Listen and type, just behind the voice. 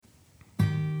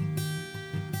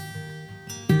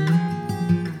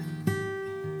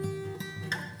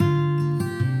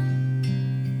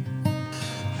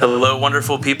Hello,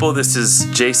 wonderful people. This is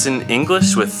Jason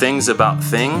English with Things About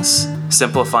Things,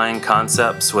 simplifying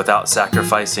concepts without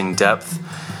sacrificing depth.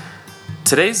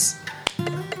 Today's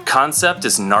concept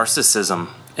is narcissism,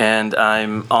 and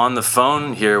I'm on the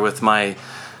phone here with my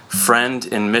friend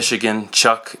in Michigan,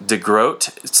 Chuck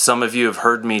DeGroat. Some of you have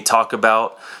heard me talk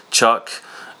about Chuck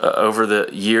over the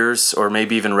years, or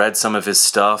maybe even read some of his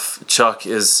stuff. Chuck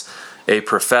is a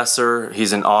professor,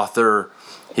 he's an author,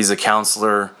 he's a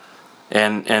counselor,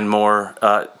 and more.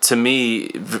 To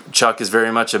me, Chuck is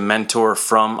very much a mentor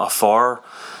from afar.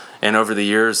 And over the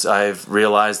years, I've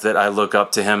realized that I look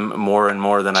up to him more and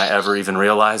more than I ever even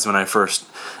realized when I first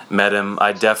met him.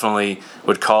 I definitely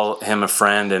would call him a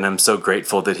friend, and I'm so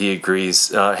grateful that he agrees.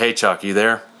 Hey, Chuck, you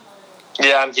there?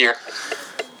 Yeah, I'm here.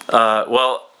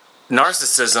 Well,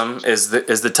 narcissism is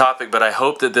the topic, but I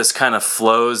hope that this kind of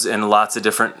flows in lots of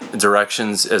different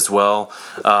directions as well.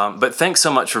 But thanks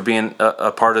so much for being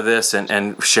a part of this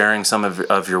and sharing some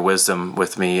of your wisdom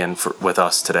with me and with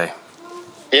us today.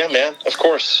 Yeah, man, of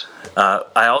course.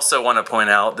 I also want to point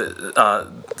out that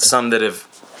some that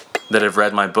have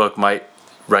read my book might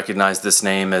recognize this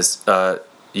name as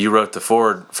you wrote the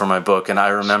foreword for my book, and I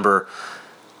remember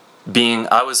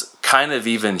I was kind of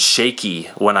even shaky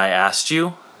when I asked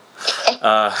you.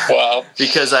 Wow.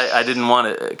 Because I didn't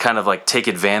want to kind of like take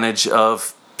advantage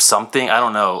of something. I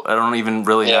don't know. I don't even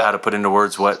really know how to put into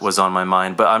words what was on my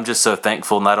mind. But I'm just so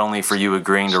thankful not only for you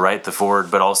agreeing to write the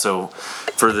foreword, but also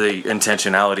for the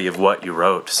intentionality of what you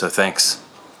wrote. So thanks.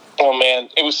 Oh, man,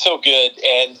 it was so good.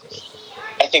 And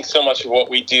I think so much of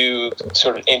what we do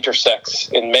sort of intersects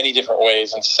in many different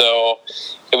ways. And so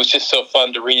it was just so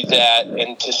fun to read that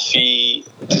and to see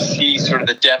sort of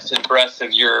the depth and breadth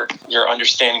of your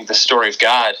understanding of the story of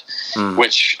God,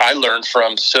 which I learned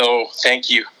from. So thank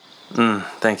you.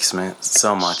 Thanks, man,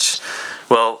 so much.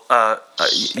 Well,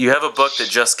 you have a book that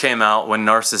just came out, When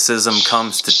Narcissism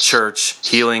Comes to Church,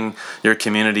 Healing Your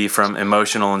Community from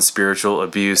Emotional and Spiritual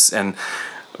Abuse. And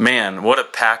man, what a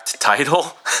packed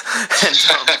title!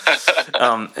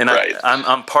 and Right.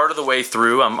 I'm part of the way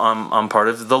through. I'm part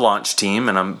of the launch team,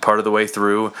 and I'm part of the way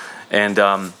through. And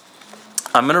I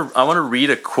want to read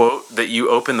a quote that you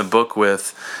open the book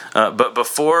with. But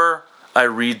before I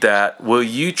read that, will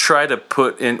you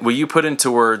put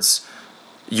into words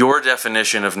your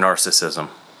definition of narcissism?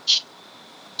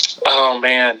 Oh,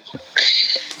 man.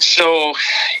 So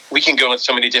we can go in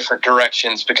so many different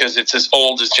directions because it's as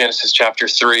old as Genesis chapter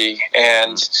 3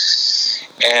 and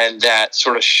that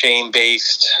sort of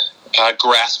shame-based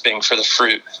grasping for the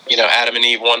fruit. You know, Adam and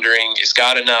Eve wondering, is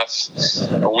God enough?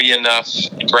 Are we enough?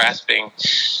 Grasping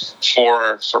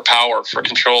for power, for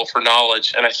control, for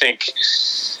knowledge. And I think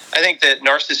that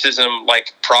narcissism,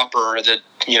 like proper, the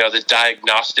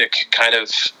diagnostic kind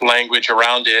of language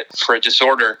around it for a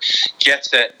disorder,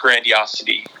 gets at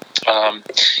grandiosity,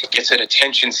 gets at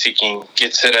attention seeking,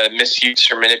 gets at a misuse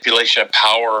or manipulation of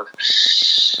power,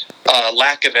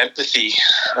 lack of empathy,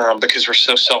 because we're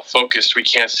so self-focused we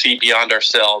can't see beyond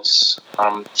ourselves.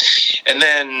 And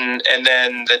then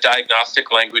the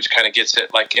diagnostic language kind of gets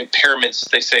at like impairments.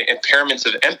 They say impairments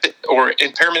of empathy or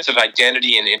impairments of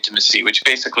identity and intimacy, which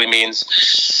basically means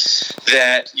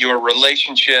that your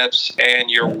relationships and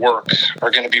your work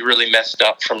are going to be really messed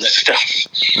up from this stuff.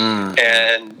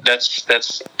 And that's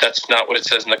not what it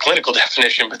says in the clinical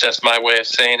definition, but that's my way of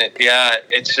saying it. Yeah,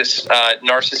 it's just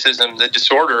narcissism, the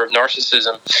disorder of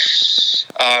narcissism,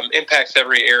 impacts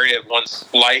every area of one's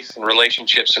life and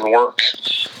relationships and work.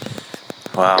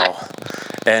 Wow.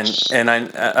 And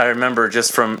I remember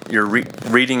just from your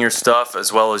reading your stuff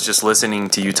as well as just listening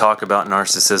to you talk about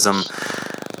narcissism,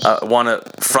 I want to,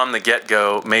 from the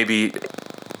get-go, maybe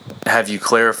have you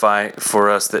clarify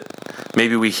for us that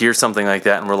maybe we hear something like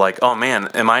that and we're like, oh man,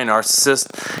 am I a narcissist?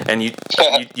 And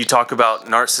you talk about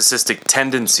narcissistic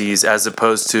tendencies as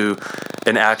opposed to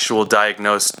an actual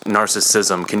diagnosed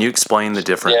narcissism. Can you explain the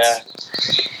difference?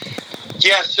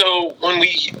 Yeah, so when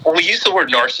we use the word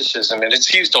narcissism, and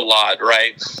it's used a lot,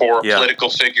 right, for political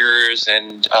figures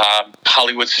and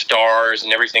Hollywood stars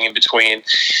and everything in between,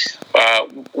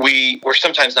 we're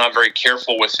sometimes not very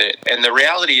careful with it. And the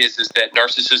reality is that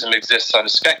narcissism exists on a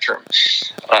spectrum.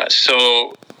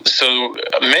 So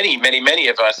many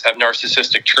of us have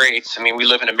narcissistic traits. I mean, we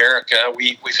live in America.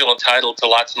 We feel entitled to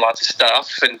lots and lots of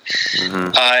stuff. And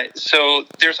so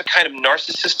there's a kind of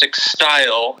narcissistic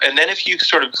style. And then if you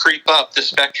sort of creep up the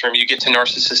spectrum, you get to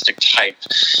narcissistic type,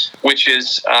 which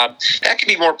is, that can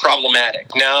be more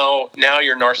problematic. Now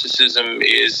your narcissism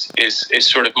is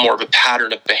sort of more of a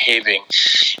pattern of behaving.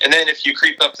 And then if you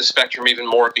creep up the spectrum even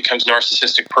more, it becomes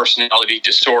narcissistic personality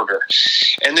disorder.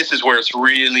 And this is where it's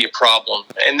really a problem.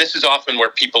 and this is often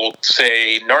where people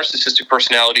say narcissistic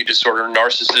personality disorder,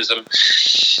 narcissism,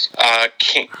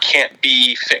 can't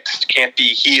be fixed, can't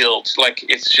be healed. Like,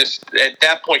 it's just, at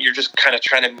that point, you're just kind of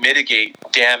trying to mitigate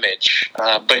damage.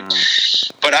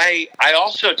 But I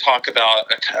also talk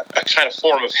about a kind of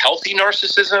form of healthy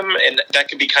narcissism, and that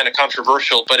can be kind of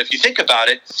controversial. But if you think about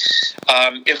it,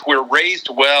 if we're raised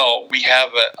well, we have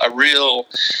a real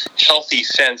healthy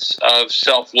sense of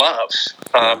self-love,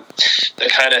 the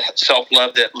kind of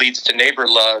self-love that leads to neighbor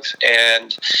love.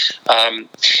 And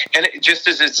just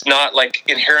as it's not like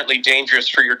inherently dangerous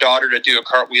for your daughter to do a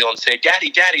cartwheel and say,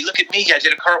 Daddy, look at me, I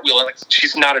did a cartwheel. Like,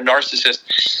 she's not a narcissist.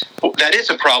 That is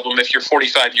a problem if you're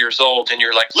 45 years old and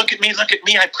you're like, look at me,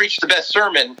 I preached the best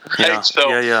sermon. Right? So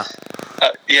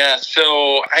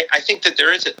I think that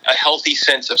there is a healthy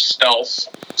sense of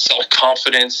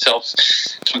self-confidence,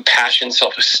 self-compassion,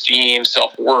 self-esteem,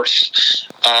 self-worth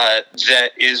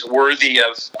that is worthy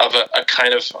of a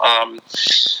kind of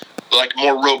like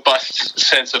more robust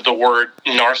sense of the word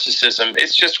narcissism.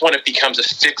 It's just when it becomes a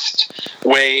fixed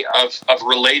way of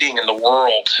relating in the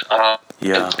world,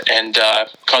 and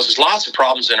causes lots of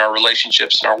problems in our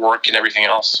relationships and our work and everything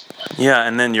else. Yeah,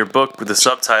 and then your book with the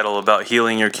subtitle about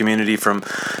healing your community from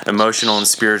emotional and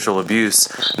spiritual abuse,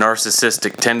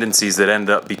 narcissistic tendencies that end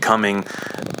up becoming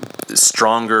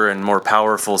stronger and more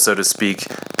powerful, so to speak,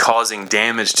 causing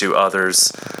damage to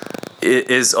others.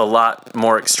 It is a lot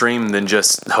more extreme than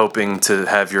just hoping to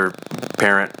have your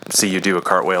parent see you do a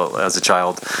cartwheel as a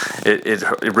child.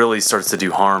 It really starts to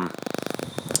do harm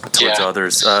towards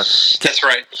others. That's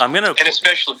right. And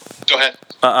especially, go ahead.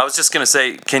 I was just going to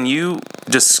say, can you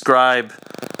describe,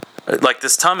 like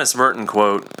this Thomas Merton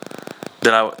quote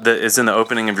that is in the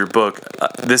opening of your book?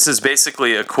 This is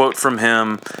basically a quote from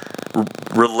him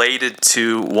related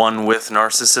to one with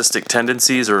narcissistic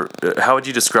tendencies, or how would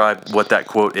you describe what that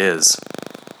quote is?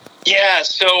 Yeah,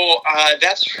 so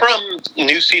that's from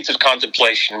New Seeds of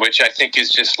Contemplation, which I think is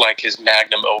just like his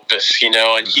magnum opus, and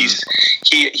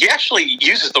he actually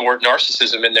uses the word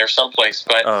narcissism in there someplace,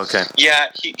 but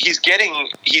he's getting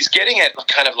at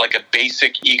kind of like a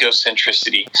basic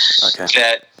egocentricity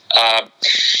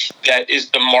that is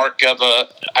the mark of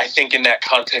I think in that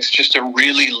context, just a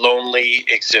really lonely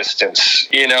existence,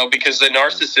 because the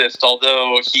narcissist,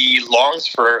 although he longs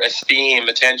for esteem,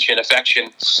 attention, affection,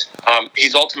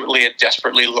 he's ultimately a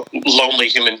desperately lonely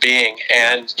human being.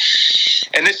 And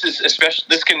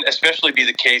this can especially be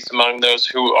the case among those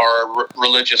who are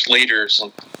religious leaders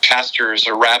and pastors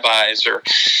or rabbis or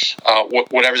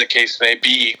whatever the case may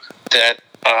be, that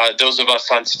those of us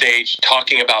on stage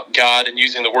talking about God and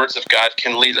using the words of God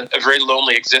can lead a very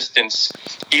lonely existence,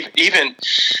 even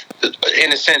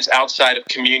in a sense outside of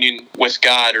communion with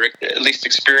God, or at least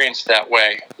experienced that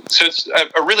way. So it's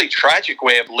a really tragic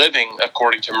way of living,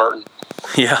 according to Merton.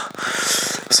 Yeah.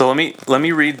 So let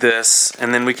me read this,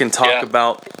 and then we can talk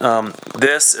about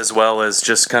this as well as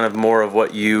just kind of more of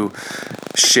what you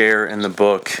share in the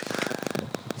book.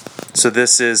 So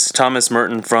this is Thomas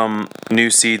Merton from New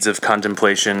Seeds of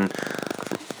Contemplation,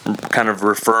 kind of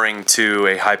referring to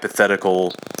a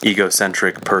hypothetical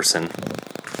egocentric person.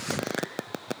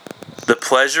 The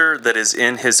pleasure that is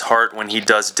in his heart when he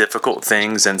does difficult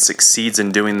things and succeeds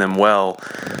in doing them well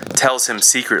tells him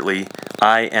secretly,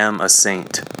 I am a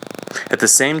saint. At the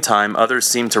same time, others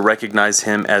seem to recognize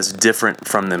him as different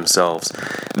from themselves.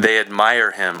 They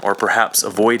admire him, or perhaps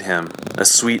avoid him, a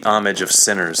sweet homage of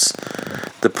sinners.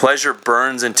 The pleasure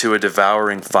burns into a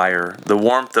devouring fire. The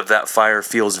warmth of that fire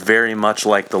feels very much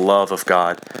like the love of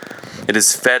God. It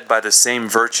is fed by the same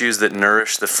virtues that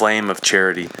nourish the flame of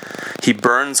charity. He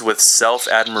burns with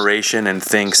self-admiration and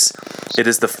thinks, it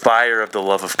is the fire of the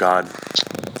love of God.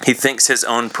 He thinks his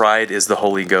own pride is the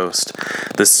Holy Ghost.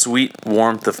 The sweet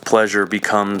warmth of pleasure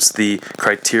becomes the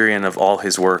criterion of all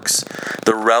his works.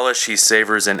 The relish he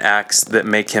savors in acts that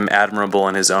make him admirable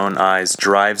in his own eyes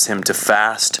drives him to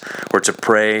fast, or to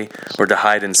pray, or to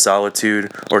hide in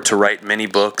solitude, or to write many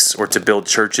books, or to build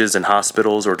churches and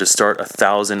hospitals, or to start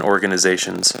 1,000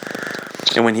 organizations.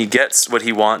 And when he gets what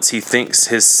he wants, he thinks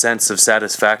his sense of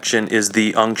satisfaction is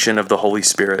the unction of the Holy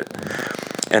Spirit.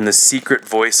 And the secret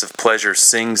voice of pleasure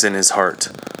sings in his heart,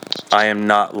 I am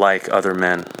not like other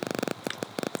men.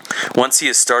 Once he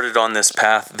has started on this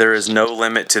path, there is no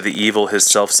limit to the evil his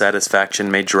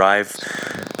self-satisfaction may drive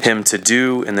him to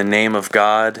do in the name of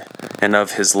God and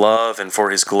of his love and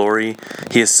for his glory.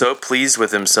 He is so pleased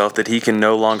with himself that he can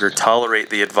no longer tolerate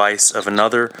the advice of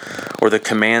another or the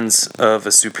commands of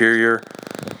a superior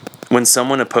When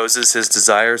someone opposes his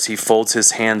desires, he folds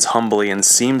his hands humbly and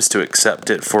seems to accept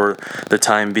it for the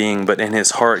time being, but in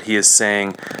his heart he is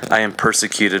saying, I am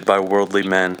persecuted by worldly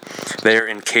men. They are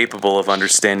incapable of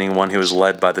understanding one who is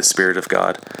led by the Spirit of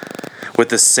God. With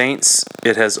the saints,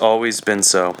 it has always been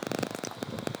so.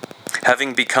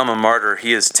 Having become a martyr,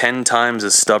 he is 10 times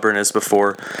as stubborn as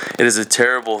before. It is a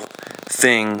terrible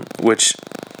thing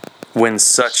when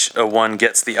such a one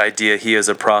gets the idea he is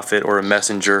a prophet or a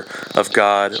messenger of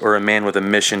God or a man with a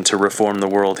mission to reform the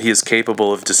world. He is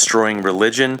capable of destroying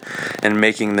religion and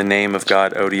making the name of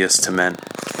God odious to men.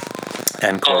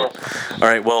 End quote. All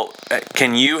right. Well,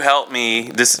 can you help me?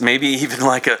 This maybe even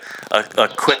like a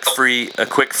quick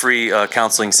free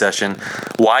counseling session.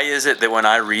 Why is it that when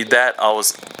I read that,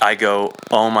 I go,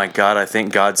 oh my God, I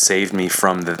think God saved me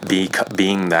from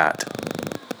being that.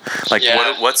 Like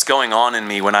what's going on in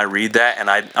me when I read that, and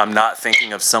I'm not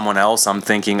thinking of someone else, I'm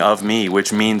thinking of me,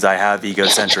 which means I have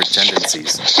egocentric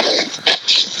tendencies.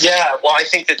 Yeah, well, I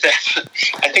think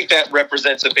that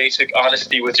represents a basic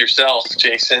honesty with yourself,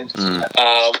 Jason.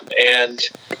 And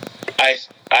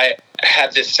I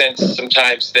have this sense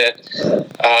sometimes that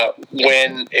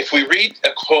if we read a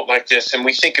quote like this and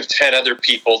we think of 10 other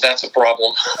people, that's a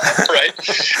problem, right?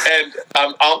 And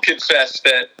I'll confess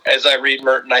that as I read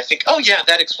Merton, I think, oh yeah,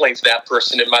 that explains that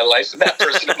person in my life, and that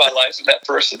person in my life, and that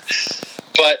person.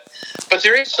 But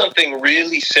there is something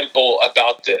really simple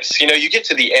about this. You know, you get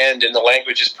to the end and the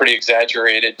language is pretty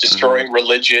exaggerated, destroying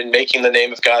religion, making the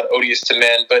name of God odious to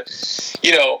men. But,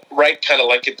 you know, right kind of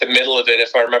like at the middle of it,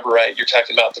 if I remember right, you're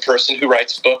talking about the person who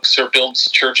writes books or builds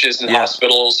churches and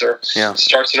hospitals or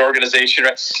starts an organization.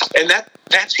 Right? And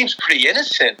that seems pretty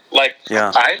innocent. Like,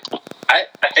 I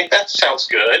think that sounds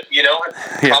good. You know,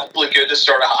 probably good to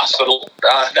start a hospital.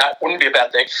 That wouldn't be a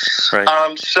bad thing. Right.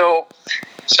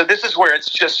 So this is where it's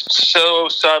just so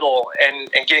subtle, and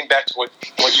getting back to what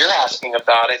you're asking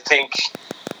about, I think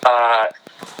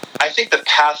the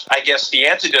path, I guess the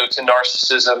antidote to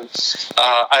narcissism,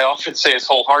 I often say is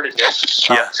wholeheartedness,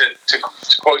 to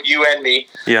quote you and me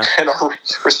in our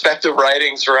respective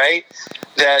writings, right?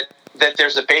 That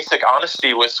there's a basic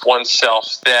honesty with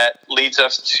oneself that leads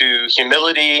us to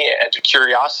humility and to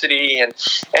curiosity and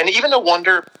even a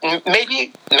wonder,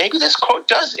 maybe this quote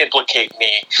does implicate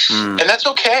me. And that's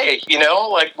okay, you know,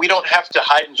 like we don't have to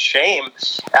hide in shame.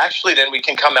 Actually, then we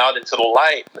can come out into the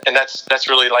light. And that's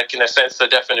really, like, in a sense, the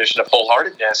definition of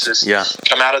wholeheartedness is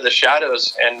come out of the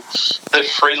shadows and live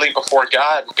freely before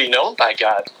God, be known by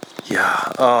God.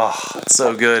 Yeah. Oh, it's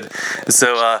so good.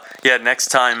 So, next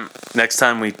time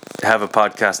we have a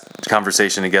podcast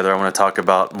conversation together, I want to talk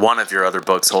about one of your other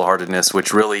books, Wholeheartedness,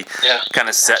 which really kind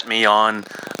of set me on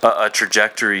a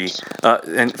trajectory.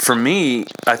 And for me,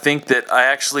 I think that I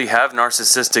actually have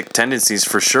narcissistic tendencies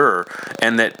for sure.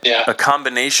 And that a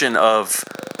combination of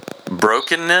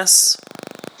brokenness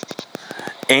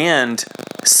and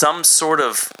some sort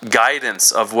of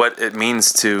guidance of what it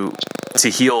means to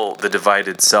heal the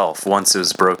divided self once it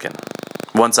was broken.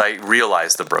 Once I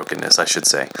realized the brokenness, I should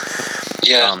say.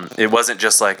 It wasn't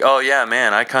just like, oh yeah,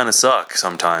 man, I kind of suck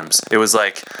sometimes. It was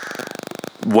like,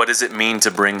 what does it mean to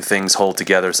bring things whole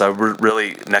together? So I would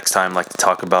really next time like to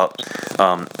talk about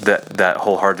that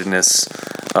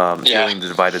wholeheartedness, healing the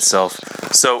divided self.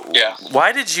 So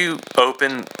why did you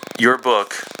open your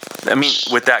book, I mean,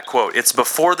 with that quote? It's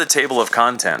before the table of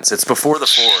contents. It's before the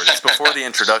foreword. It's before the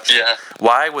introduction.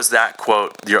 Why was that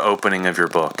quote your opening of your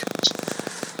book?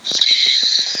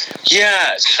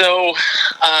 Yeah, so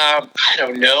I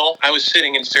don't know. I was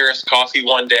sitting in Ferris Coffee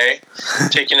one day,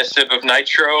 taking a sip of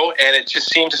nitro, and it just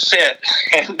seemed to fit.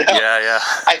 And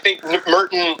I think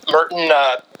Merton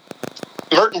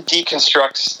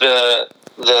deconstructs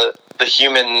the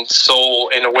human soul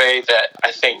in a way that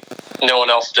I think no one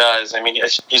else does. I mean,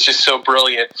 he's just so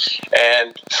brilliant,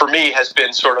 and for me has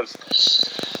been sort of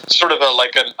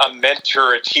a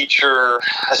mentor, a teacher,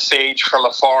 a sage from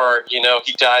afar. You know,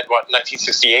 he died,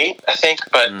 1968, I think,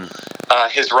 but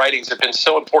his writings have been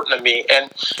so important to me.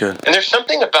 And there's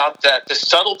something about that, the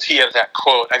subtlety of that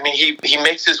quote. I mean, he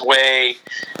makes his way,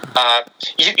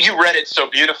 you read it so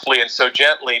beautifully and so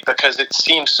gently because it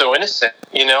seems so innocent,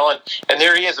 you know, and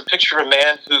there he is, a picture of a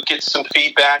man who gets some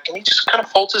feedback and he just kind of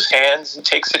folds his hands and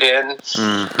takes it in.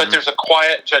 But there's a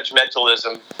quiet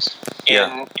judgmentalism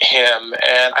in him.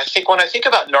 And I think when I think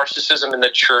about narcissism in the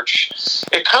church,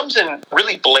 it comes in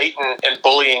really blatant and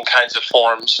bullying kinds of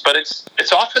forms, but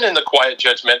it's often in the quiet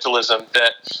judgmentalism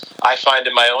that I find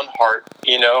in my own heart,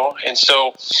 you know. And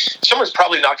so someone's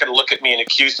probably not going to look at me and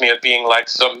accuse me of being like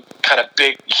some kind of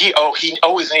big, he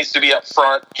always needs to be up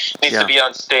front, needs to be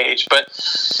on stage. But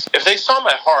if they saw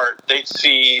my heart, they'd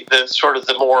see the sort of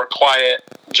the more quiet,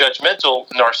 judgmental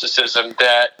narcissism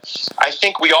that I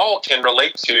think we all can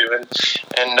relate to,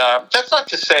 and that's not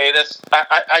to say this.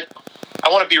 I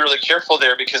want to be really careful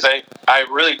there, because I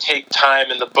really take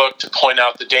time in the book to point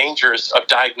out the dangers of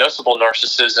diagnosable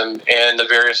narcissism and the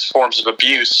various forms of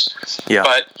abuse. Yeah.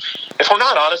 But if we're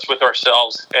not honest with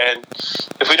ourselves, and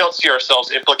if we don't see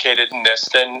ourselves implicated in this,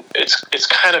 then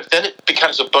then it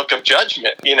becomes a book of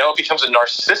judgment. It becomes a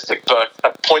narcissistic book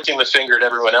of pointing the finger at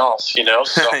everyone else. So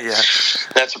Yeah.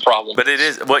 that's a problem. But it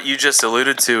is, what you just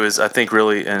alluded to is, I think,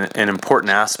 really an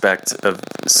important aspect of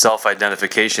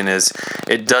self-identification is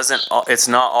it's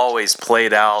not always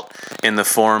played out in the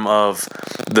form of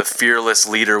the fearless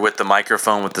leader with the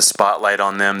microphone with the spotlight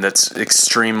on them that's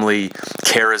extremely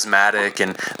charismatic,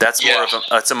 and that's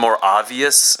it's a more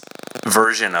obvious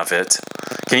version of it.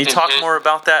 Can you talk more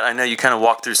about that? I know you kind of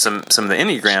walked through some of the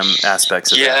Enneagram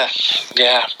aspects of that.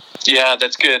 Yeah,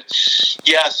 that's good.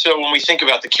 Yeah, so when we think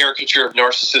about the caricature of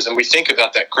narcissism, we think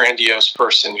about that grandiose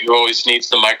person who always needs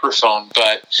the microphone.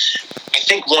 But I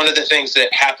think one of the things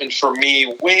that happened for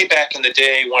me way back in the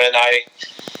day when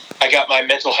I got my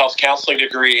mental health counseling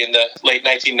degree in the late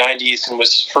 1990s and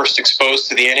was first exposed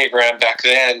to the Enneagram back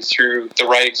then through the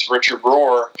writings of Richard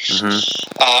Rohr.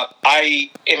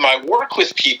 In my work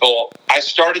with people, I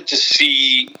started to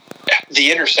see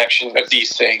the intersection of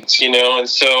these things, and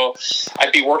so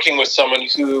I'd be working with someone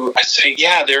who I'd say,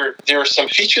 there are some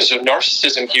features of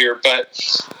narcissism here, but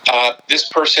this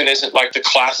person isn't like the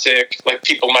classic, like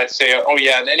people might say, an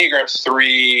Enneagram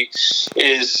 3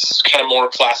 is kind of more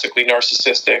classically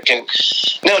narcissistic. And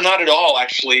no, not at all,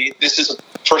 actually. This is a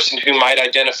person who might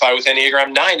identify with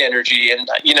Enneagram 9 energy. And,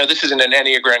 this isn't an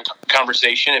Enneagram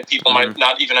conversation, and people might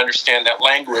not even understand that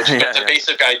language. But the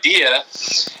basic idea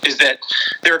is that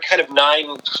there are kind of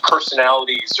 9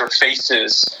 personalities or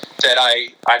faces that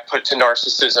I put to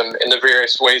narcissism in the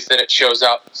various ways that it shows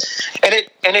up. And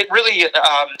it really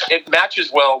it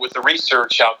matches well with the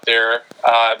research out there,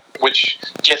 which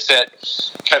gets at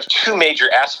kind of 2 major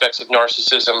aspects of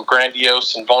narcissism: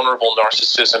 grandiose and vulnerable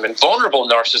narcissism. And vulnerable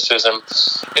narcissism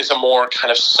is a more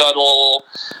kind of subtle,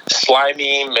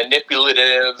 slimy,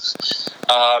 manipulative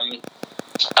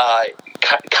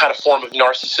kind of form of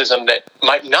narcissism that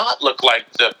might not look like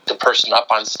the person up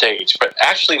on stage, but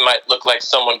actually might look like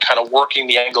someone kind of working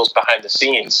the angles behind the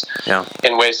scenes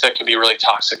in ways that can be really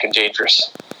toxic and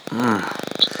dangerous.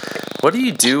 What do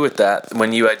you do with that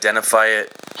when you identify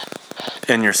it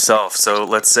in yourself? So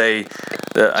let's say,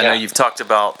 I know you've talked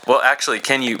about, well, actually,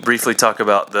 can you briefly talk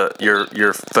about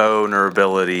your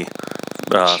vulnerability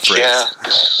phrase?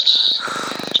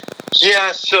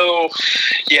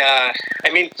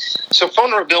 So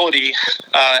vulnerability,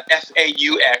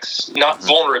 F-A-U-X, not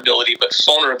vulnerability, but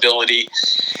vulnerability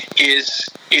is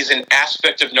an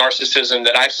aspect of narcissism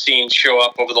that I've seen show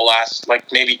up over the last,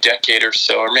 maybe decade or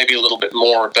so, or maybe a little bit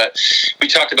more. But we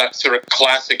talked about sort of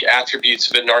classic attributes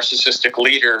of a narcissistic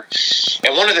leader.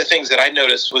 And one of the things that I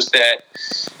noticed was that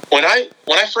when I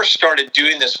first started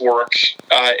doing this work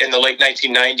in the late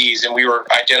 1990s, and we were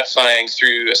identifying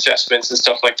through assessments and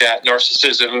stuff like that,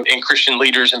 narcissism in Christian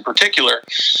leaders in particular,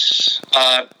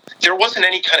 there wasn't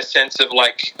any kind of sense of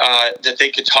that they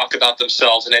could talk about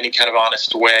themselves in any kind of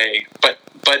honest way. But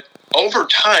over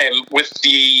time, with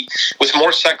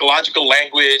more psychological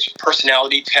language,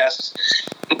 personality tests,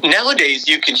 nowadays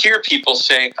you can hear people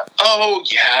say, "Oh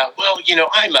yeah, well,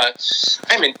 I'm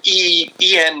an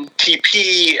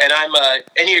ENTP, and I'm a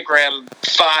Enneagram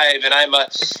 5, and I'm a,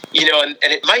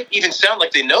 and it might even sound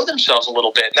like they know themselves a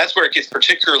little bit. And that's where it gets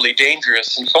particularly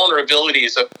dangerous. And vulnerability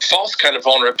is a false kind of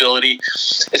vulnerability.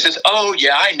 It says, "Oh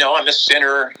yeah, I know I'm a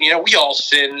sinner. We all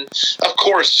sin. Of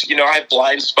course, I have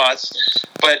blind spots."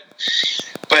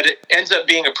 But it ends up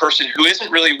being a person who isn't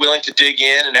really willing to dig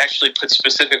in and actually put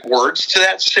specific words to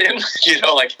that sin. This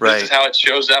is how it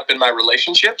shows up in my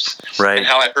relationships and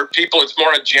how I hurt people. It's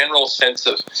more a general sense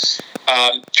of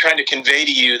trying to convey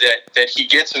to you that he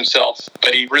gets himself,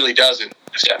 but he really doesn't,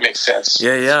 if that makes sense.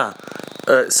 Yeah.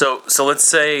 So let's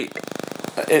say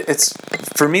it's,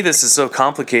 for me, this is so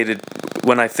complicated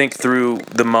when I think through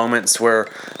the moments where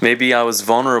maybe I was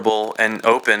vulnerable and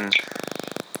open,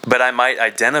 but I might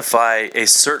identify a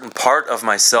certain part of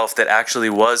myself that actually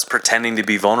was pretending to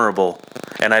be vulnerable,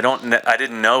 and I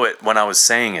didn't know it when I was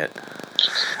saying it.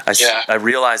 I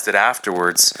realized it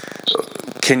afterwards.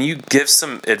 Can you give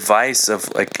some advice of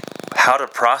how to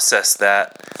process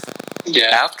that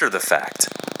after the fact?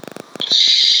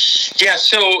 Yeah,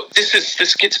 so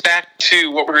this gets back to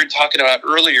what we were talking about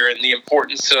earlier, and the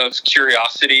importance of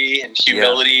curiosity and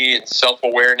humility and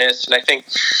self-awareness. And I think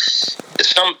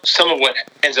some of what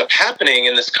ends up happening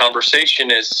in this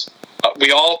conversation is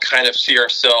we all kind of see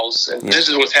ourselves, and this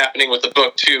is what's happening with the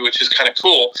book too, which is kind of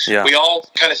cool. Yeah. We all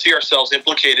kind of see ourselves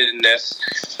implicated in this,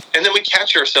 and then we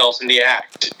catch ourselves in the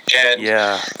act. And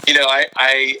you know,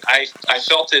 I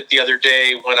felt it the other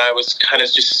day when I was kind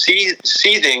of just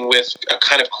seething with a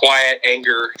kind of quiet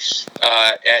anger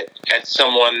at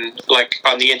someone, like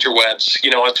on the interwebs, you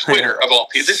know, on Twitter of all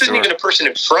people. This isn't even a person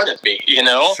in front of me, you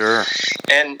know. Sure.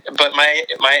 But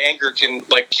my anger can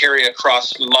like carry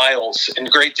across miles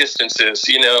and great distances,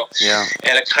 you know. Yeah.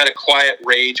 And a kind of quiet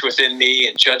rage within me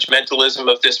and judgmentalism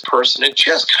of this person, and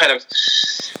just kind of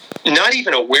not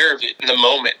even aware of it in the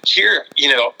moment. Here,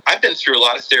 you know, I've been through a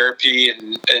lot of therapy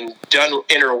and done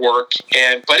inner work,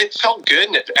 but it felt good,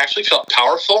 and it actually felt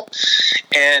powerful.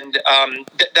 And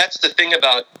that's the thing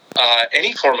about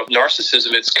any form of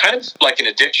narcissism. It's kind of like an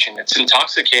addiction. It's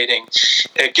intoxicating.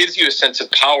 It gives you a sense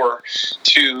of power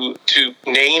to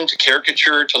name, to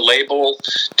caricature, to label,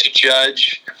 to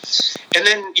judge. And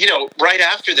then, you know, right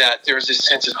after that, there was this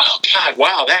sense of, oh God,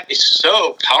 wow, that is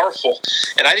so powerful.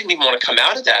 And I didn't even want to come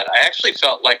out of that. I actually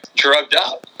felt like drugged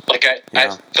up. Like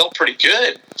I felt pretty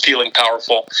good feeling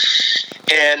powerful.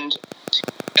 And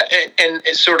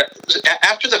it's sort of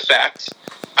after the fact,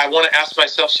 I want to ask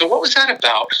myself, so what was that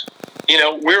about? You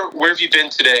know, where have you been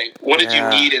today? What did you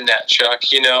need in that,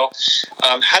 Chuck? You know,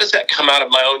 how does that come out of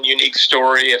my own unique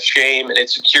story of shame and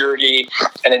insecurity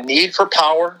and a need for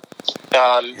power?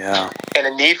 And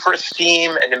a need for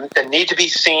esteem, and a need to be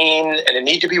seen, and a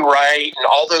need to be right, and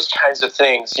all those kinds of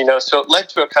things, you know. So it led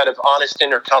to a kind of honest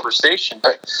inner conversation.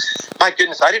 But my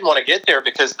goodness, I didn't want to get there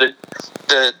because the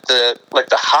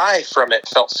high from it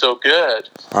felt so good.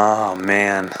 Oh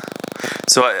man.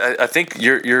 So I think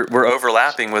we're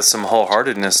overlapping with some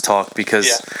wholeheartedness talk,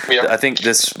 because I think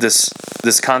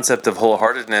this concept of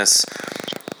wholeheartedness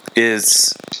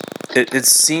is. It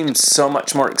seems so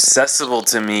much more accessible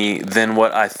to me than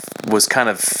what I was kind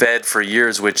of fed for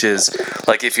years, which is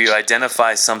like if you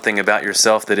identify something about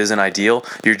yourself that isn't ideal,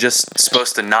 you're just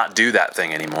supposed to not do that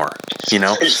thing anymore, you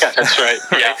know? Yeah, that's right.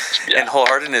 Yeah. And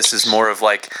wholeheartedness is more of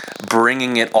like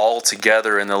bringing it all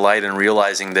together in the light and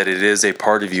realizing that it is a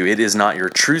part of you. It is not your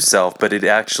true self, but it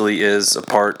actually is a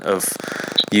part of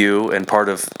you and part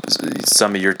of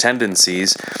some of your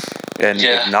tendencies, and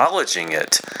acknowledging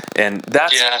it. And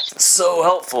that's so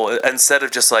helpful, instead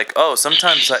of just like, oh,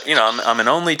 sometimes I'm an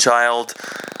only child.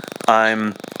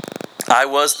 I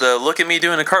was the look at me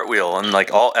doing a cartwheel, and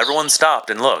like everyone stopped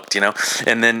and looked, you know.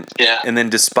 And then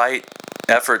despite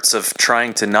efforts of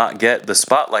trying to not get the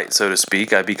spotlight, so to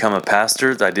speak, I become a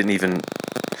pastor. I didn't even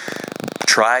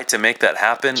try to make that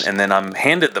happen, and then I'm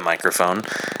handed the microphone,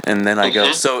 and then I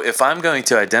go, so if I'm going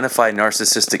to identify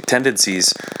narcissistic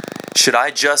tendencies, should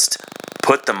I just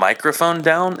put the microphone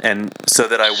down and so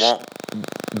that I won't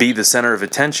be the center of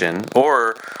attention?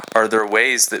 Or are there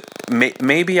ways that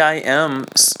maybe I am,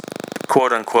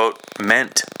 quote unquote,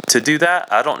 meant to do that?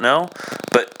 I don't know.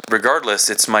 But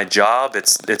regardless, it's my job,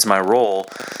 it's my role.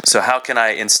 So how can I,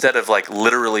 instead of like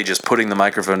literally just putting the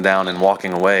microphone down and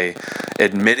walking away,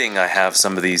 admitting I have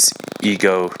some of these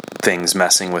ego things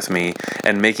messing with me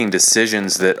and making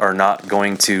decisions that are not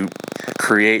going to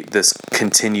create this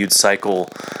continued cycle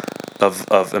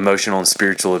of emotional and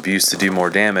spiritual abuse to do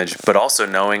more damage, but also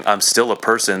knowing I'm still a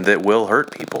person that will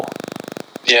hurt people.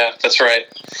 Yeah, that's right.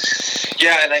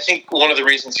 Yeah, and I think one of the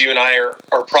reasons you and I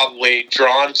are probably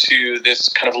drawn to this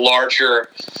kind of larger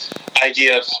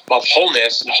idea of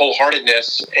wholeness and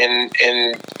wholeheartedness in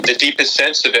the deepest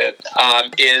sense of it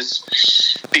is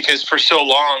because for so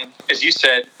long, as you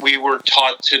said, we were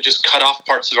taught to just cut off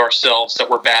parts of ourselves that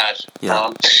were bad. Yeah.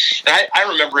 And I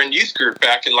remember in youth group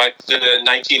back in like the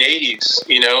 1980s,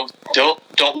 you know,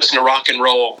 don't listen to rock and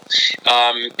roll.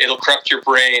 It'll corrupt your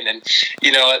brain, and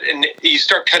you know, and you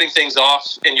start cutting things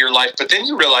off in your life. But then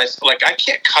you realize, like, I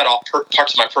can't cut off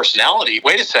parts of my personality.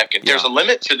 Wait a second, there's a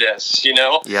limit to this, you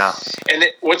know. Yeah. And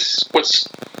what's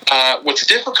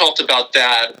difficult about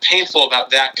that, painful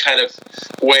about that kind of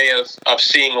way of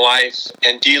seeing life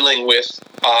and dealing with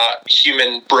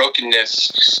human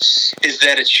brokenness is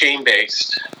that it's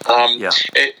shame-based.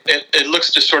 It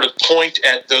looks to sort of point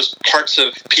at those parts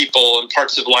of people and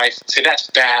parts of life and say, that's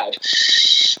bad.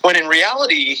 When in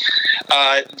reality,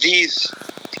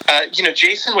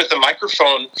 Jason with the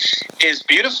microphone is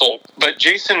beautiful, but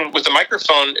Jason with the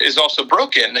microphone is also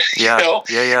broken. Yeah. You know?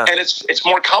 Yeah. And it's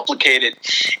more complicated.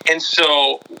 And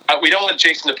so we don't want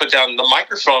Jason to put down the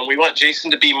microphone. We want Jason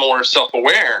to be more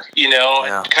self-aware, you know,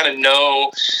 and kind of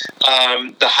know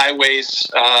the highways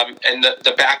and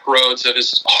the back roads of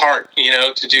his heart, you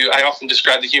know, to do. I often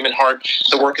describe the human heart,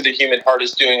 the work of the human heart,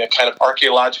 as doing a kind of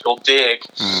archaeological dig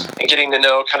and getting to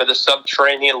know kind of the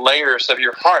subterranean layers of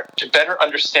your heart to better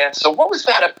understand understand, so what was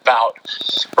that about?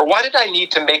 Or why did I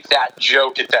need to make that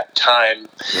joke at that time?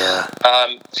 Yeah.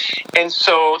 And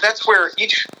so that's where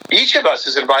each of us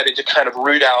is invited to kind of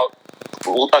root out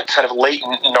a kind of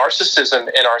latent narcissism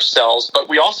in ourselves, but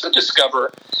we also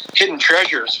discover hidden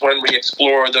treasures when we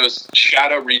explore those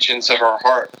shadow regions of our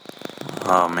heart.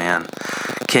 Oh, man.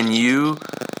 Can you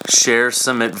share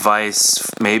some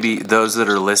advice, maybe those that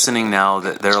are listening now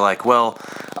that they're like, well,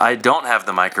 I don't have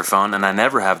the microphone and I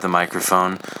never have the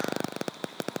microphone.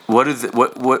 What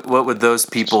would those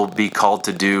people be called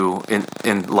to do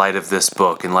in light of this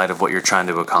book, in light of what you're trying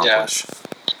to accomplish?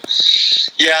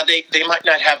 Yeah, they might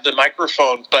not have the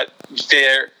microphone, but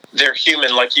they're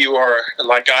human like you are and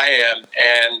like I am,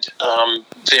 and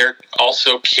they're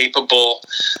also capable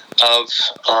of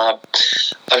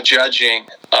judging.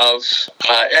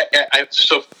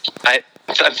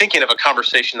 I'm thinking of a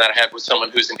conversation that I had with someone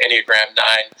who's an Enneagram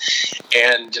 9,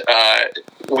 and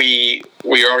we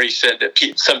already said that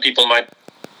some people might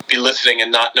be listening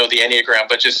and not know the Enneagram,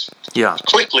 but just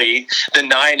quickly, the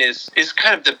 9 is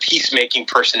kind of the peacemaking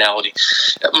personality.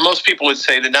 Most people would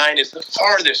say the 9 is the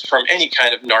farthest from any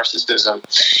kind of narcissism,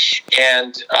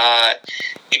 and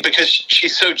because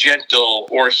she's so gentle,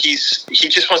 or he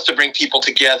just wants to bring people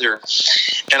together.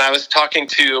 And I was talking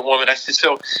to a woman. I said,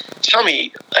 "So, tell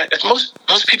me,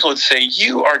 most people would say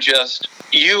you are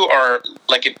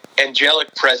like an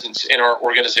angelic presence in our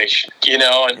organization, you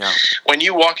know, and when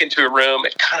you walk into a room,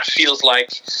 it kind of feels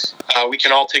like we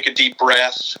can all take a deep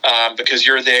breath because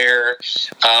you're there.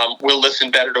 We'll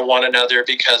listen better to one another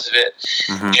because of it."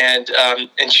 Mm-hmm.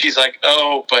 And she's like,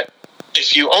 "Oh, but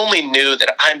if you only knew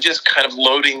that I'm just kind of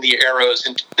loading the arrows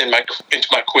into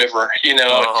my quiver, you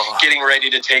know, getting ready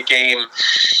to take aim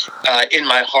in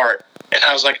my heart." And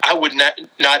I was like, I would not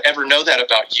ever know that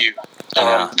about you.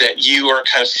 That you are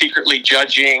kind of secretly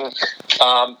judging,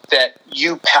 that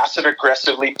you passive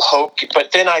aggressively poke.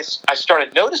 But then I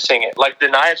started noticing it, like the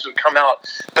knives would come out,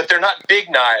 but they're not big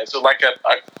knives, or like a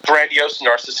grandiose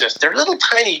narcissist. They're little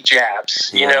tiny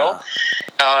jabs, you know.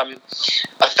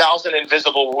 1,000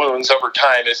 invisible wounds over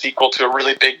time is equal to a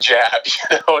really big jab,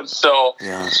 you know. And so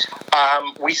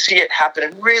we see it happen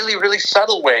in really, really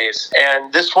subtle ways.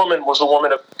 And this woman was a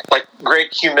woman of like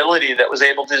great humility that was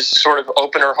able to just sort of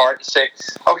open her heart and say,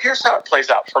 "Oh, here's how it plays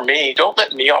out for me. Don't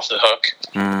let me off the hook."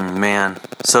 Man,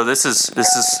 so this is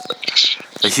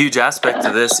a huge aspect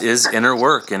of this is inner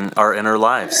work and our inner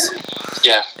lives.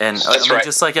 Yeah, and that's right. Right.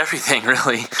 Just like everything,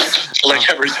 really. Like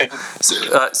everything.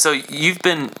 So you've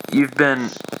been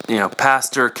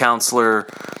pastor, counselor,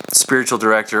 spiritual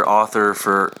director, author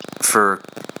for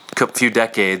a few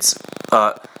decades.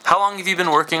 How long have you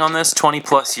been working on this? 20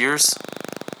 plus years?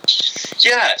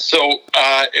 Yeah, so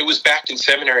it was back in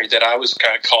seminary that I was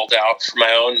kind of called out for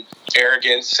my own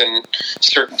arrogance and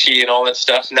certainty and all that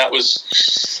stuff, and that was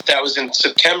in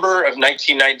September of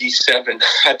 1997.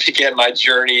 I began my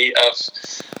journey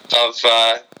of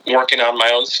working on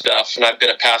my own stuff, and I've been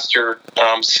a pastor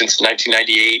since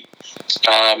 1998.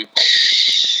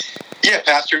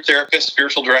 Pastor, therapist,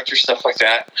 spiritual director, stuff like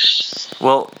that.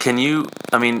 Well, can you,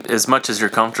 as much as you're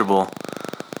comfortable,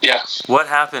 what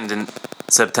happened in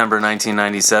September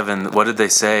 1997? What did they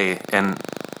say, and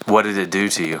what did it do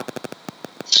to you?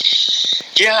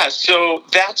 Yeah, so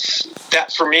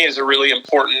that for me is a really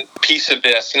important piece of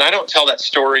this, and I don't tell that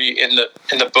story in the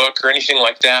book or anything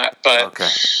like that. But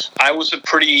I was a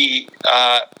pretty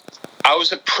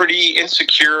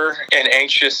insecure and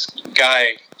anxious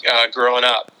guy growing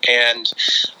up, and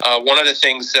one of the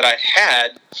things that I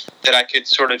had that I could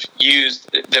sort of use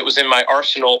that was in my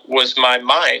arsenal was my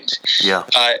mind. Yeah.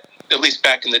 At least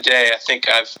back in the day, I think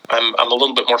I'm a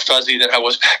little bit more fuzzy than I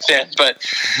was back then, but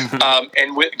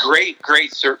and with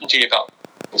great certainty about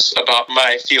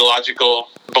my theological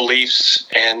beliefs,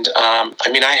 and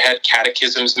I had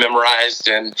catechisms memorized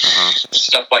and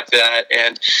stuff like that,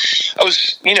 and I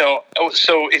was,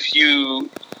 so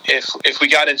if we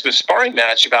got into a sparring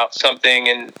match about something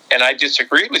and I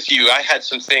disagreed with you, I had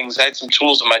some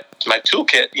tools in my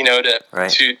toolkit,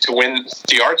 to win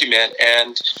the argument.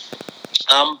 And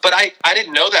but I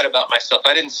didn't know that about myself.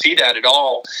 I didn't see that at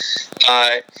all.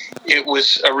 It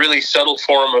was a really subtle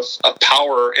form of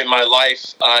power in my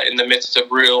life in the midst of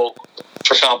real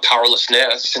profound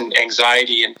powerlessness and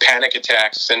anxiety and panic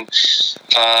attacks and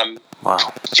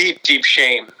deep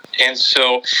shame. And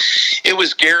so it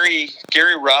was Gary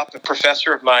Rupp, a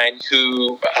professor of mine,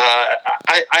 who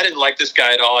I didn't like this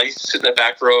guy at all. I used to sit in the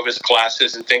back row of his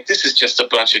classes and think, this is just a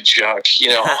bunch of junk,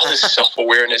 all this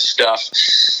self-awareness stuff.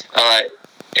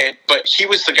 But he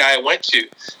was the guy I went to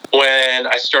when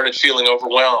I started feeling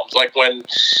overwhelmed. Like when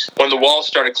the walls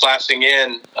started collapsing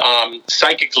in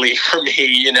psychically for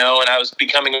me, and I was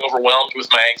becoming overwhelmed with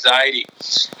my anxiety.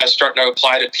 I was starting to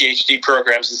apply to PhD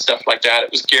programs and stuff like that.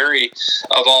 It was Gary,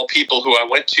 of all people, who I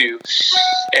went to.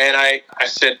 And I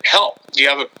said, help, do you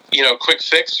have a quick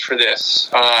fix for this?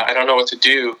 I don't know what to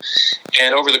do.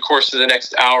 And over the course of the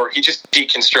next hour, he just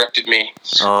deconstructed me,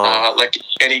 like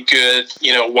any good,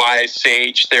 wise,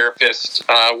 sage therapist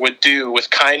would do, with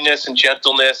kindness and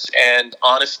gentleness and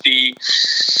honesty.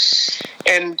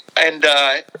 And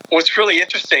what's really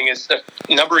interesting is that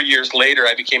a number of years later,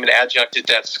 I became an adjunct at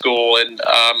that school, and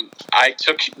I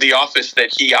took the office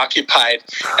that he occupied.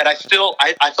 And I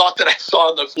thought that I saw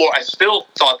on the floor. I still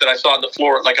thought that I saw on the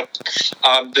floor like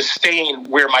the stain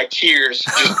where my tears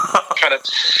just kind of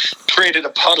created a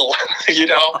puddle,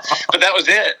 But that was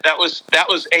it. That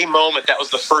was a moment. That was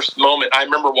the first moment. I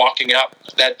remember walking up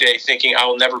that day thinking, I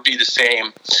will never be the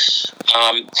same.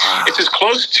 It's as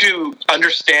close to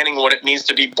understanding what it means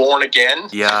to be born again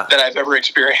that I've ever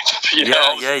experienced.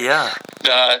 Yeah.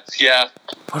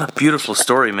 What a beautiful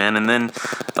story, man. And then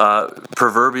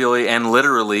proverbially and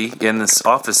literally in this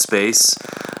office space,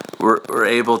 we're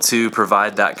able to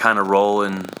provide that kind of role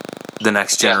in the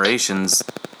next generation's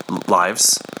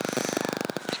lives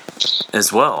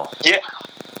as well.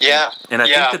 Yeah. And I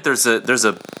think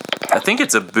that I think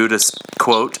it's a Buddhist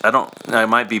quote. I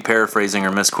might be paraphrasing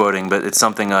or misquoting, but it's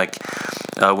something like,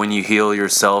 when you heal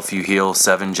yourself, you heal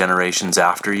 7 generations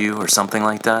after you, or something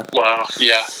like that. Wow.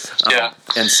 Yeah.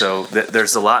 And so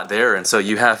there's a lot there. And so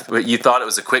you thought it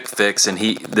was a quick fix, and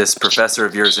this professor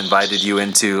of yours invited you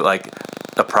into like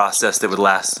a process that would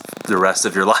last the rest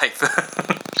of your life.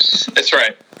 That's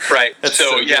right. Right. That's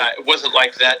so good. It wasn't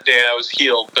like that day I was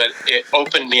healed, but it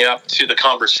opened me up to the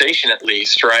conversation at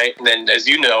least, right? And then, as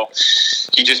you know,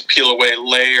 you just peel away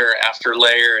layer after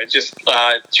layer. And just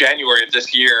January of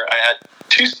this year, I had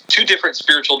two different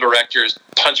spiritual directors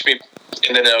punch me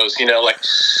in the nose,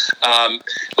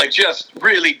 like just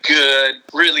really good,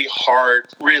 really hard,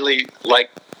 really like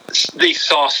they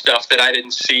saw stuff that I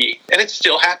didn't see, and it's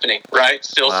still happening, right?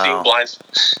 Still seeing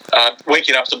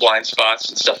waking up to blind spots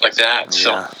and stuff like that.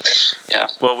 So, yeah.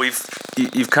 Well,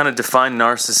 you've kind of defined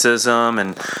narcissism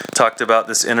and talked about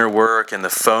this inner work and the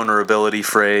vulnerability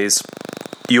phrase.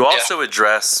 You also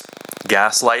address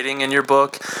gaslighting in your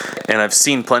book, and I've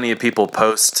seen plenty of people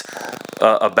post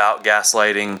about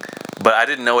gaslighting, but I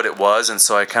didn't know what it was, and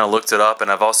so I kind of looked it up,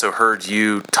 and I've also heard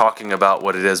you talking about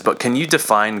what it is. But can you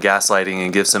define gaslighting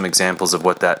and give some examples of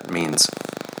what that means?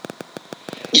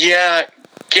 Yeah,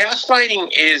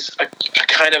 gaslighting is a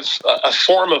kind of a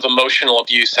form of emotional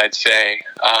abuse, I'd say,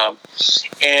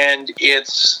 and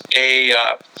it's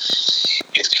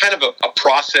kind of a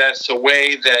process, a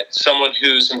way that someone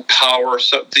who's in power,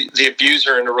 so the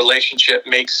abuser in a relationship,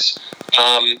 makes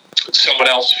someone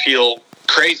else feel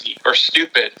crazy or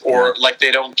stupid or like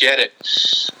they don't get it.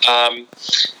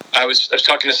 I was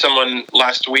talking to someone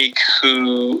last week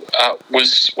who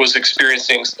was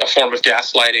experiencing a form of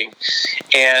gaslighting,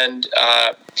 and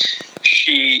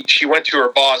she went to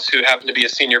her boss, who happened to be a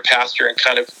senior pastor, and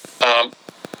kind of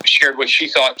shared what she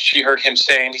thought she heard him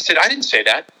say. And he said, "I didn't say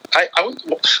that.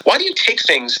 Why do you take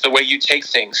things the way you take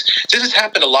things?" This has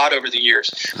happened a lot over the years.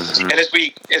 Mm-hmm. And as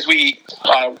we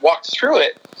walked through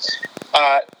it,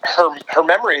 her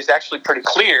memory is actually pretty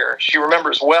clear. She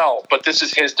remembers well, but this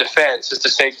is his defense, is to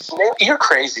say, "You're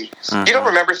crazy. Mm-hmm. You don't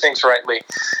remember things rightly.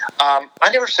 I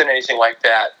never said anything like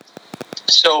that."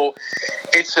 So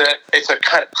it's a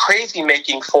kind of crazy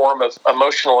making form of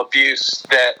emotional abuse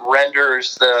that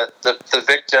renders the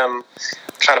victim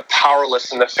kind of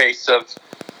powerless in the face of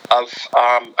a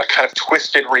kind of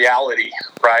twisted reality,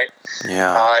 right?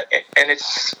 Yeah. And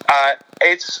it's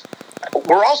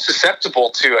we're all susceptible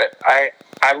to it. I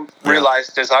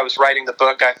realized as I was writing the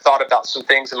book, I thought about some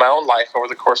things in my own life over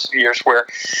the course of years where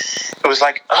it was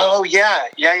like, oh yeah.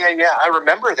 I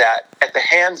remember that at the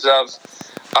hands of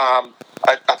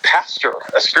a pastor,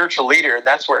 a spiritual leader.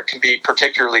 That's where it can be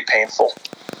particularly painful.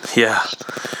 Yeah.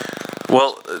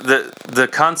 Well, the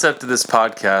concept of this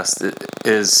podcast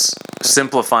is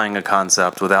simplifying a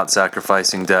concept without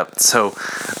sacrificing depth. So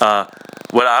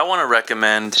what I want to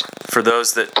recommend for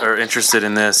those that are interested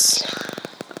in this,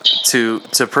 to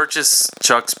purchase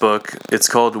Chuck's book. It's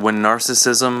called When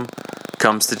Narcissism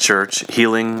Comes to Church,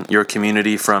 Healing Your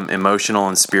Community from Emotional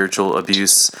and Spiritual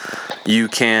Abuse. You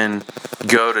can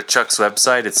go to Chuck's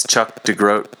website. It's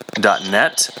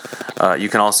chuckdegroat.net. You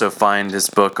can also find his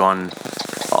book on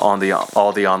on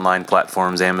all the online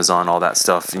platforms, Amazon, all that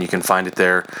stuff, and you can find it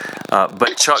there.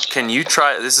 But Chuck, can you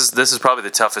try? This is probably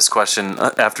the toughest question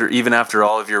after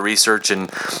all of your research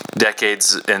and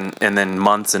decades and then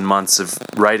months and months of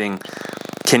writing.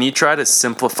 Can you try to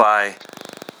simplify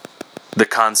the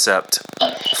concept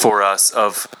for us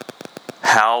of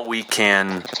how we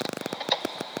can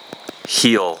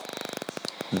heal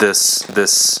this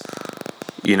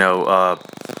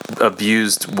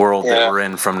abused world that we're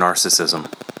in from narcissism?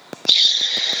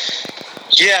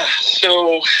 Yeah,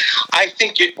 so I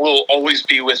think it will always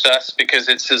be with us because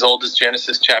it's as old as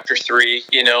Genesis chapter 3,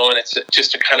 and it's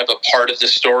just a kind of a part of the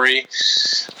story.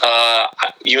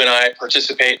 You and I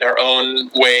participate in our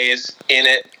own ways in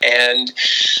it,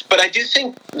 but I do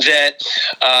think that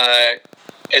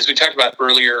as we talked about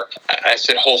earlier, I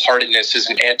said wholeheartedness is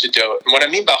an antidote. And what I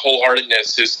mean by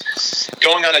wholeheartedness is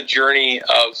going on a journey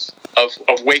of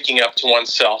waking up to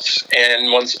oneself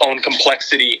and one's own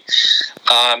complexity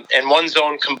and one's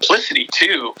own complicity,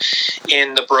 too,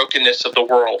 in the brokenness of the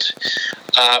world.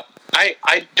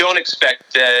 I don't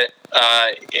expect that.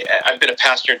 I've been a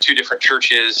pastor in 2 different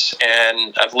churches,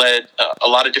 and I've led a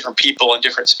lot of different people in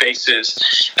different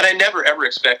spaces. And I never ever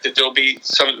expect that there'll be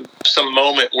some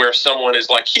moment where someone is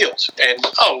like healed,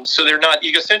 and so they're not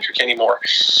egocentric anymore.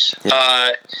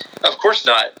 Yeah. Of course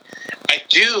not. I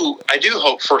do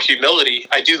hope for humility.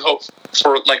 I do hope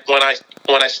for, like, when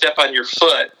I step on your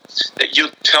foot, that you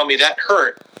tell me that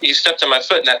hurt. You stepped on my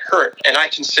foot and that hurt, and I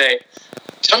can say,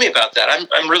 tell me about that.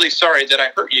 I'm really sorry that I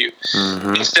hurt you.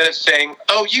 Mm-hmm. Instead of saying,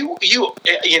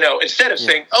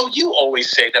 saying, you always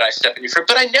say that I step on your foot,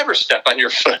 but I never step on your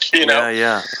foot,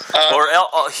 Yeah.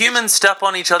 Or humans step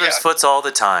on each other's foots all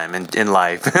the time in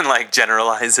life, and like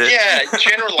generalize it. Yeah,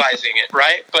 generalizing it,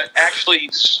 right? But actually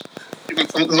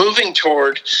moving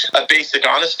toward a basic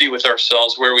honesty with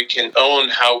ourselves where we can own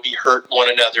how we hurt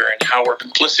one another and how we're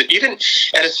complicit, even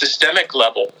at a systemic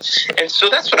level. And so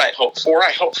that's what I hope for.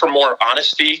 I hope for more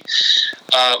honesty,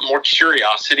 more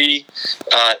curiosity,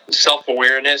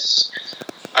 self-awareness,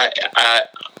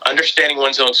 understanding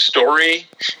one's own story,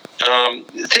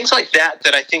 things like that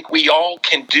I think we all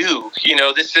can do.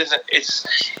 This isn't,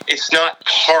 it's not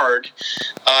hard.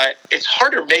 It's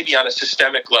harder maybe on a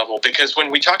systemic level, because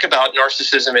when we talk about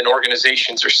narcissism in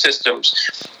organizations or systems,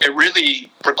 it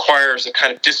really requires a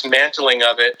kind of dismantling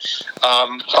of it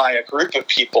by a group of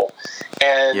people.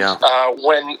 And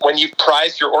when you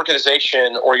prize your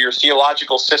organization or your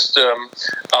theological system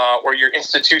or your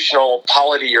institutional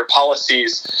polity or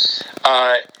policies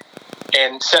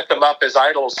and set them up as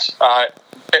idols,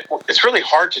 it's really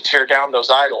hard to tear down those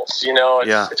idols.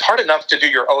 It's hard enough to do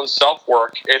your own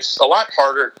self-work. It's a lot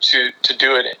harder to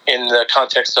do it in the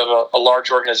context of a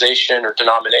large organization or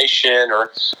denomination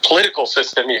or political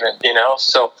system even,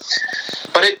 So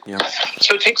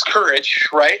it takes courage,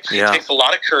 right? Yeah. It takes a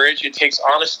lot of courage. It takes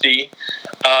honesty.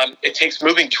 It takes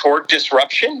moving toward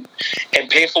disruption and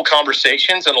painful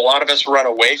conversations, and a lot of us run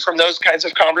away from those kinds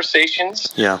of conversations.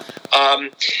 Yeah.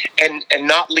 And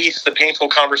not least the painful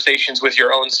conversations with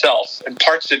your own self and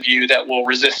parts of you that will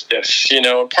resist this,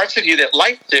 parts of you that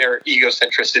like their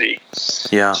egocentricity.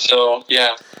 Yeah. So,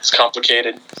 it's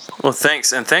complicated. Well,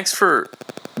 thanks. And thanks for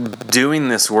doing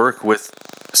this work with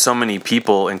so many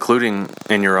people, including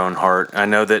in your own heart. I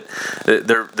know that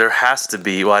there has to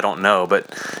be, well, I don't know, but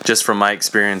just from my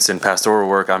experience in pastoral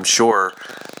work, I'm sure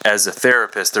as a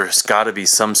therapist, there's got to be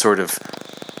some sort of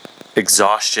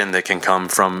exhaustion that can come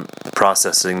from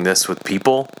processing this with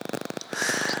people.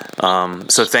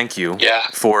 So thank you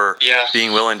for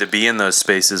being willing to be in those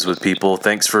spaces with people.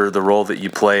 Thanks for the role that you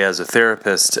play as a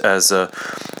therapist, as a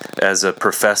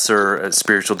professor, a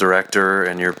spiritual director,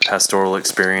 and your pastoral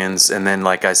experience. And then,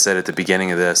 like I said at the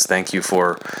beginning of this, thank you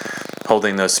for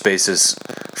holding those spaces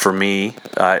for me.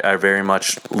 I very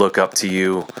much look up to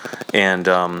you and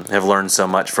have learned so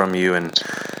much from you, and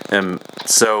am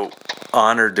so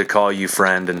honored to call you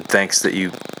friend, and thanks that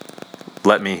you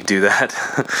let me do that.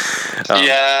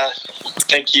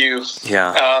 Thank you.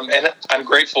 Yeah. And I'm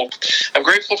grateful. I'm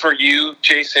grateful for you,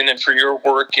 Jason, and for your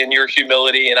work and your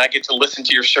humility. And I get to listen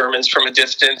to your sermons from a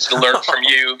distance and learn from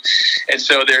you. And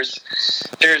so there's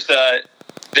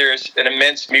an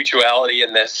immense mutuality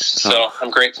in this. So I'm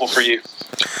grateful for you.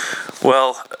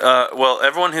 Well,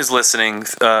 everyone who's listening,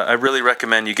 I really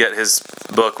recommend you get his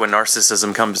book, When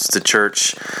Narcissism Comes to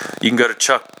Church. You can go to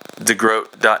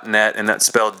chuckdegroat.net, and that's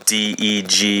spelled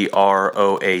DEGROAT,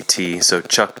 so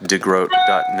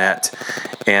chuckdegroat.net.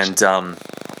 And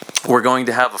we're going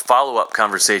to have a follow-up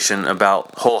conversation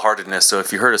about wholeheartedness. So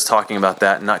if you heard us talking about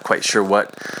that and not quite sure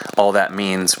what all that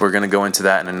means, we're going to go into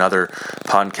that in another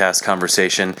podcast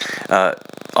conversation.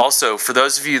 Also, for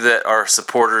those of you that are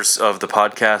supporters of the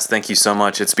podcast, thank you so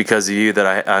much. It's because of you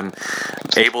that I'm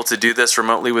able to do this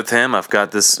remotely with him. I've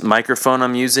got this microphone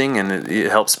I'm using, and it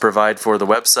helps provide for the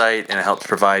website, and it helps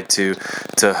provide to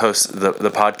host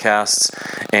the podcasts,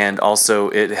 and also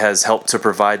it has helped to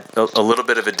provide a little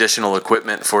bit of additional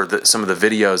equipment for some of the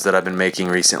videos that I've been making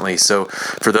recently. So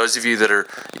for those of you that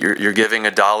you're giving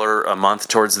 $1 a month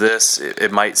towards this,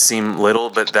 it might seem little,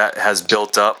 but that has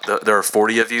built up. There are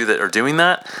 40 of you that are doing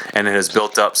that, and it has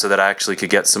built up so that I actually could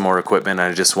get some more equipment.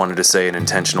 I just wanted to say an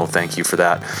intentional thank you for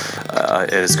that.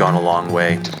 It has gone a long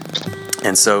way.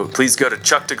 And so please go to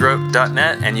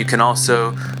chuckdegroat.net, and you can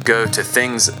also go to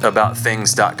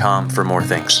thingsaboutthings.com for more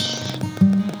things.